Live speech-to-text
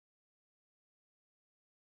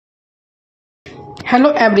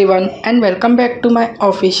Hello everyone and welcome back to my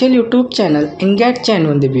official YouTube channel and Get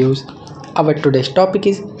Genuine Reviews. Our today's topic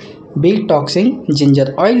is Big Toxin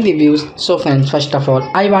Ginger Oil Reviews. So friends, first of all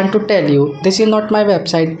I want to tell you this is not my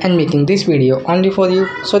website and making this video only for you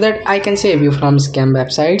so that I can save you from scam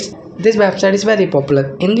websites. This website is very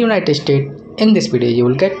popular in the United States. In this video you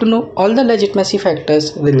will get to know all the legitimacy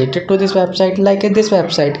factors related to this website, like if this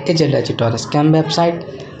website is a legit or a scam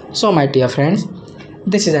website. So my dear friends,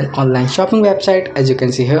 this is an online shopping website. As you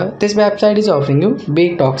can see here, this website is offering you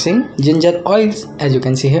Big Toxin ginger oils. As you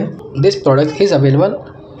can see here, this product is available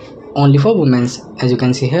only for women. As you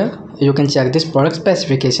can see here, you can check this product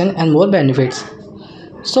specification and more benefits.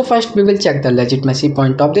 So first we will check the legitimacy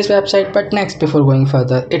point of this website, but next before going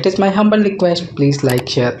further, it is my humble request, please like,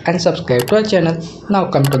 share and subscribe to our channel. Now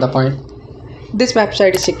come to the point. This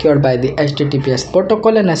website is secured by the HTTPS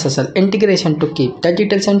protocol and SSL integration to keep the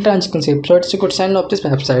details and transcripts, so it's a good sign of this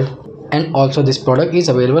website. And also this product is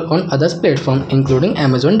available on other platforms including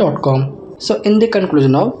Amazon.com. So in the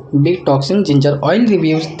conclusion of Big Toxin Ginger Oil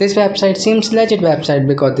Reviews, this website seems legit website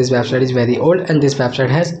because this website is very old and this website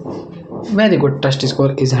has very good trust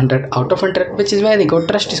score is 100 out of 100, which is very good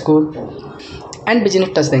trust score. And business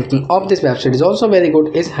trust ranking of this website is also very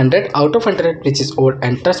good, is 100 out of 100, which is old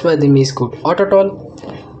and trustworthy means good out at all.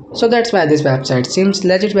 So that's why this website seems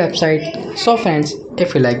legit website. So friends,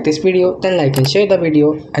 if you like this video then like and share the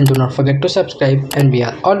video and do not forget to subscribe, and we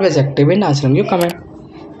are always active in answering your comment.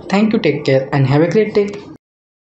 Thank you, take care and have a great day.